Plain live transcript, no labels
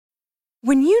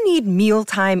When you need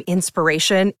mealtime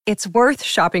inspiration, it's worth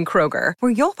shopping Kroger,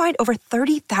 where you'll find over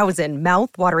 30,000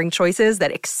 mouth-watering choices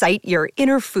that excite your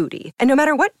inner foodie. And no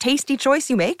matter what tasty choice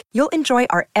you make, you'll enjoy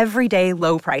our everyday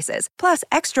low prices, plus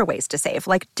extra ways to save,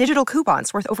 like digital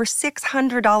coupons worth over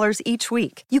 $600 each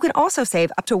week. You can also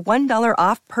save up to $1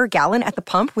 off per gallon at the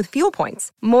pump with fuel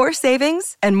points. More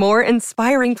savings and more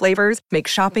inspiring flavors make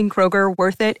shopping Kroger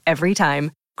worth it every time.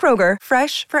 Kroger,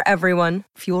 fresh for everyone.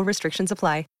 Fuel restrictions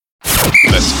apply.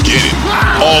 Let's get it.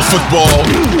 All football,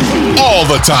 all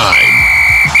the time.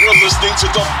 You're listening to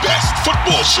the best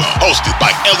football show, hosted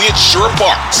by Elliott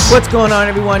Shore-Parks. What's going on,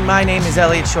 everyone? My name is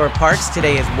Elliott Shore-Parks.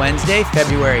 Today is Wednesday,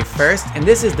 February 1st, and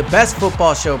this is the Best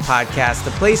Football Show podcast,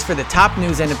 the place for the top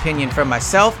news and opinion from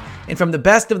myself and from the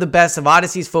best of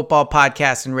Odyssey's football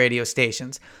podcasts and radio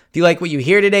stations. If you like what you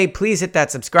hear today, please hit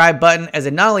that subscribe button, as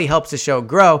it not only helps the show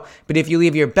grow, but if you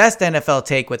leave your best NFL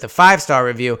take with a 5-star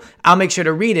review, I'll make sure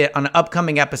to read it on an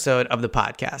upcoming episode of the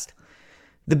podcast.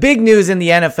 The big news in the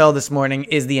NFL this morning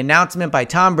is the announcement by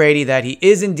Tom Brady that he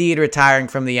is indeed retiring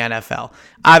from the NFL.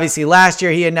 Obviously, last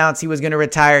year he announced he was going to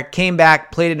retire, came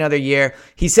back, played another year.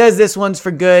 He says this one's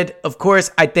for good. Of course,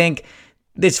 I think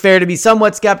it's fair to be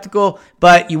somewhat skeptical,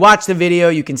 but you watch the video,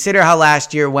 you consider how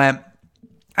last year went.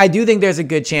 I do think there's a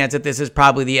good chance that this is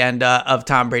probably the end of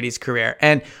Tom Brady's career.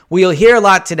 And what you'll hear a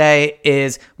lot today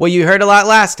is what you heard a lot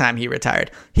last time he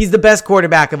retired. He's the best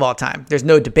quarterback of all time. There's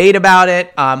no debate about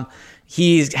it.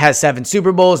 He has 7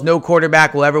 Super Bowls. No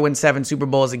quarterback will ever win 7 Super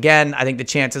Bowls again. I think the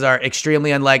chances are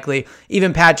extremely unlikely.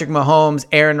 Even Patrick Mahomes,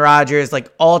 Aaron Rodgers,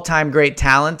 like all-time great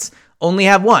talents, only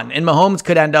have 1. And Mahomes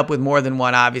could end up with more than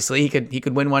 1, obviously. He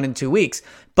could win 1 in 2 weeks.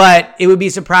 But it would be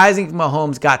surprising if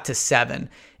Mahomes got to 7.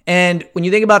 And when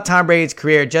you think about Tom Brady's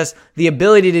career, just the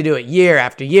ability to do it year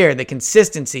after year, the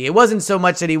consistency, it wasn't so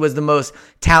much that he was the most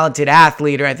talented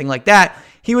athlete or anything like that.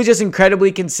 He was just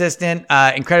incredibly consistent,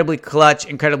 incredibly clutch,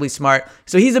 incredibly smart.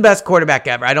 So he's the best quarterback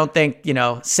ever. I don't think,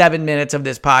 7 minutes of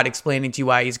this pod explaining to you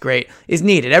why he's great is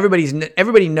needed.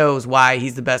 Everybody knows why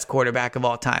he's the best quarterback of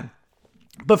all time.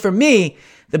 But for me,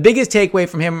 the biggest takeaway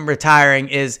from him retiring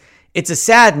is it's a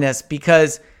sadness,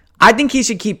 because I think he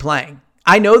should keep playing.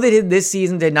 I know that this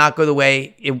season did not go the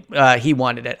way he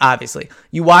wanted it, obviously.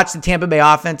 You watch the Tampa Bay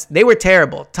offense, they were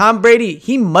terrible. Tom Brady,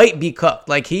 he might be cooked.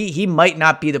 Like, he might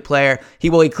not be the player. He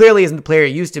clearly isn't the player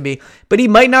he used to be, but he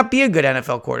might not be a good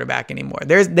NFL quarterback anymore.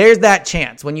 There's that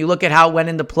chance when you look at how it went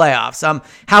in the playoffs,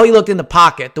 how he looked in the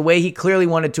pocket, the way he clearly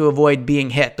wanted to avoid being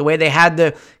hit, the way they had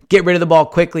to get rid of the ball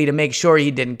quickly to make sure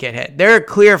he didn't get hit. There are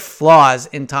clear flaws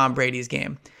in Tom Brady's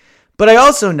game. But I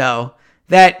also know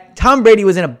that Tom Brady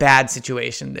was in a bad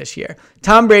situation this year.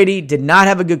 Tom Brady did not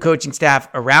have a good coaching staff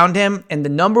around him, and the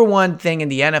number one thing in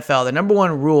the NFL, the number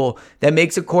one rule that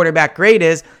makes a quarterback great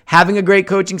is having a great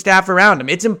coaching staff around him.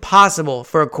 It's impossible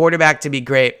for a quarterback to be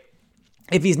great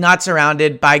if he's not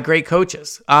surrounded by great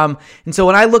coaches. And so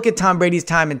when I look at Tom Brady's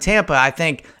time in Tampa,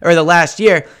 the last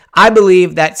year, I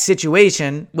believe that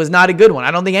situation was not a good one.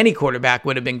 I don't think any quarterback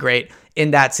would have been great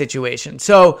in that situation.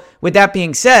 So with that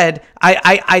being said,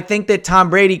 I think that Tom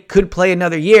Brady could play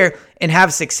another year and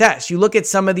have success. You look at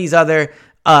some of these other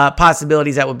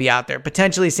possibilities that would be out there.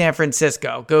 Potentially San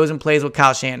Francisco goes and plays with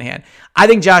Kyle Shanahan. I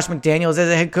think Josh McDaniels as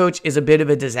a head coach is a bit of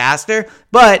a disaster,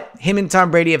 but him and Tom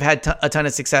Brady have had a ton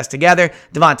of success together.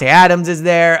 Devontae Adams is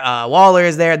there. Waller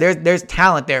is there. There's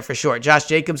talent there for sure. Josh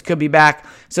Jacobs could be back,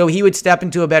 so he would step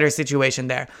into a better situation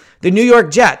there. The New York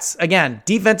Jets, again,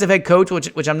 defensive head coach,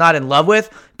 which I'm not in love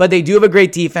with, but they do have a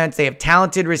great defense. They have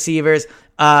talented receivers.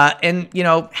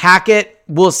 Hackett,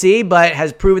 we'll see, but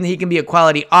has proven that he can be a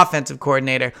quality offensive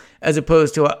coordinator as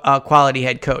opposed to a quality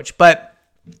head coach. But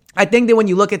I think that when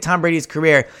you look at Tom Brady's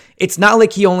career, it's not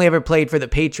like he only ever played for the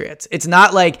Patriots. It's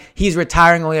not like he's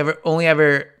retiring only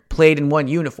ever played in one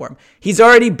uniform. He's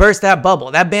already burst that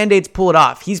bubble. That Band-Aid's pulled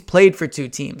off. He's played for 2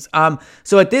 teams.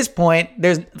 So at this point,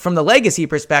 there's, from the legacy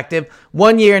perspective,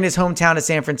 1 year in his hometown of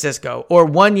San Francisco, or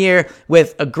 1 year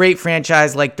with a great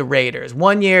franchise like the Raiders,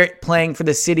 1 year playing for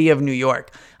the city of New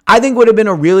York, I think would have been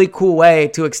a really cool way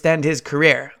to extend his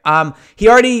career. He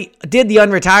already did the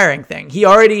unretiring thing. He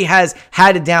already has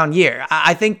had a down year.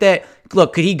 I think that,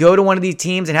 look, could he go to one of these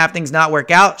teams and have things not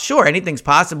work out? Sure, anything's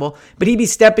possible, but he'd be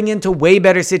stepping into way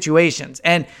better situations.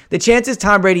 And the chances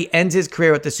Tom Brady ends his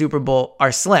career with the Super Bowl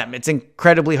are slim. It's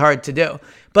incredibly hard to do.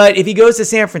 But if he goes to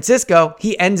San Francisco,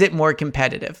 he ends it more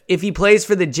competitive. If he plays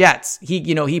for the Jets,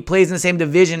 he plays in the same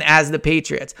division as the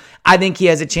Patriots. I think he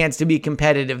has a chance to be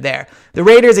competitive there. The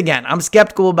Raiders, again, I'm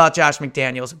skeptical about Josh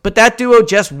McDaniels, but that duo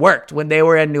just worked when they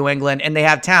were in New England, and they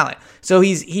have talent. So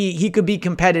he could be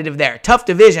competitive there. Tough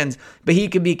divisions, but he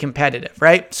could be competitive,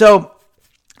 right? So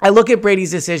I look at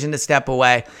Brady's decision to step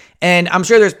away, and I'm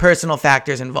sure there's personal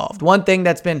factors involved. One thing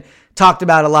that's been talked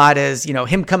about a lot is,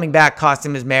 him coming back cost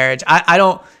him his marriage. I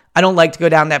don't like to go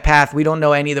down that path. We don't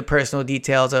know any of the personal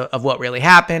details of what really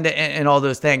happened and all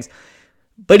those things.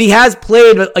 But he has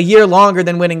played a year longer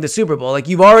than winning the Super Bowl. Like,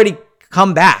 you've already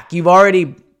come back. You've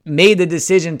already made the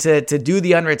decision to do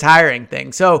the unretiring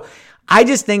thing. So I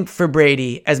just think for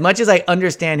Brady, as much as I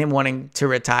understand him wanting to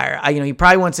retire, he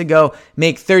probably wants to go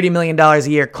make $30 million a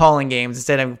year calling games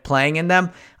instead of playing in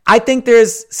them. I think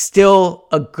there's still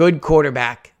a good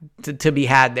quarterback to be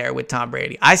had there with Tom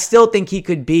Brady. I still think he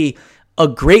could be a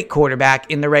great quarterback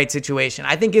in the right situation.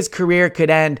 I think his career could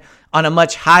end on a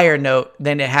much higher note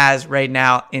than it has right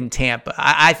now in Tampa.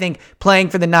 I think playing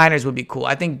for the Niners would be cool.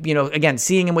 I think, again,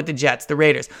 seeing him with the Jets, the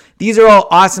Raiders, these are all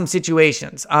awesome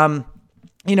situations.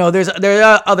 There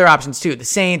are other options too. The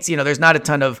Saints, there's not a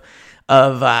ton of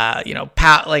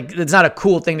it's not a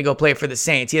cool thing to go play for the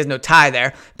Saints. He has no tie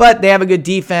there, but they have a good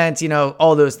defense,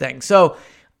 all those things. So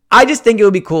I just think it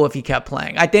would be cool if he kept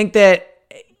playing. I think that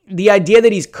the idea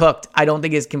that he's cooked, I don't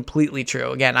think is completely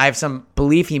true. Again, I have some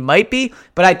belief he might be,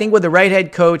 but I think with the right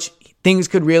head coach, things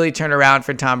could really turn around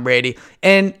for Tom Brady.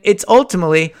 And it's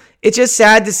just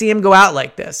sad to see him go out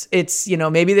like this. It's,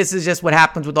 maybe this is just what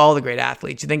happens with all the great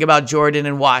athletes. You think about Jordan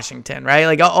and Washington, right?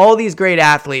 Like all these great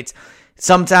athletes,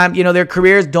 sometimes, their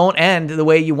careers don't end the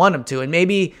way you want them to. And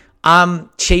maybe I'm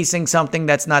chasing something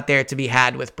that's not there to be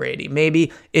had with Brady.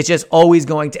 Maybe it's just always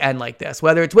going to end like this,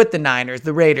 whether it's with the Niners,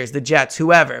 the Raiders, the Jets,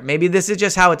 whoever. Maybe this is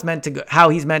just how it's meant to go, how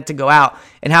he's meant to go out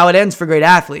and how it ends for great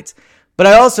athletes. But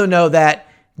I also know that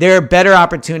there are better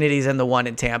opportunities than the one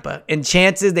in Tampa and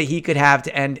chances that he could have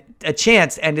to end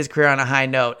his career on a high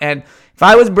note. And if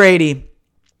I was Brady,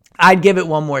 I'd give it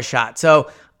one more shot.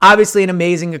 So obviously an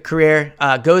amazing career,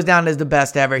 goes down as the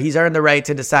best ever. He's earned the right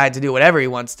to decide to do whatever he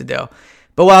wants to do.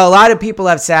 But while a lot of people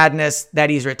have sadness that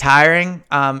he's retiring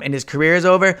and his career is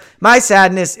over, my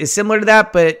sadness is similar to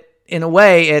that, but in a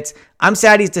way, I'm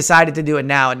sad he's decided to do it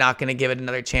now and not going to give it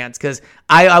another chance, because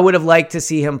I would have liked to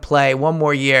see him play one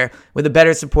more year with a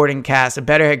better supporting cast, a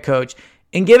better head coach,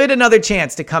 and give it another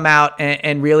chance to come out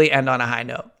and really end on a high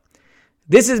note.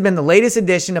 This has been the latest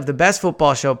edition of the Best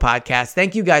Football Show podcast.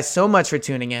 Thank you guys so much for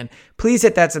tuning in. Please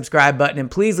hit that subscribe button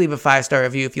and please leave a 5-star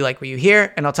review if you like what you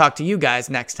hear, and I'll talk to you guys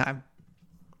next time.